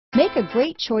Make a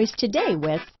great choice today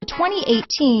with the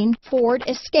 2018 Ford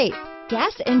Escape.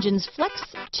 Gas engines flex,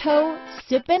 tow,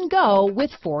 sip and go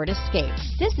with Ford Escape.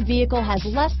 This vehicle has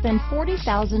less than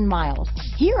 40,000 miles.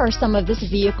 Here are some of this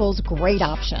vehicle's great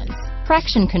options: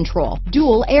 traction control,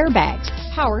 dual airbags,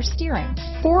 power steering,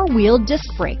 four-wheel disc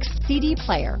brakes, CD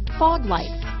player, fog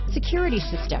lights, security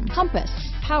system, compass,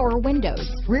 power windows,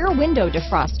 rear window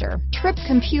defroster, trip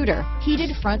computer,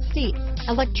 heated front seats,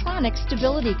 electronic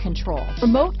stability control,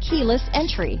 remote keyless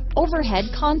entry, overhead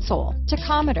console,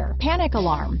 tachometer, panic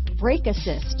alarm, brake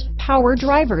assist, power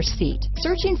driver's seat.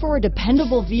 Searching for a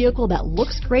dependable vehicle that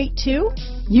looks great too?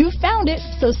 You found it,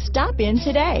 so stop in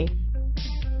today.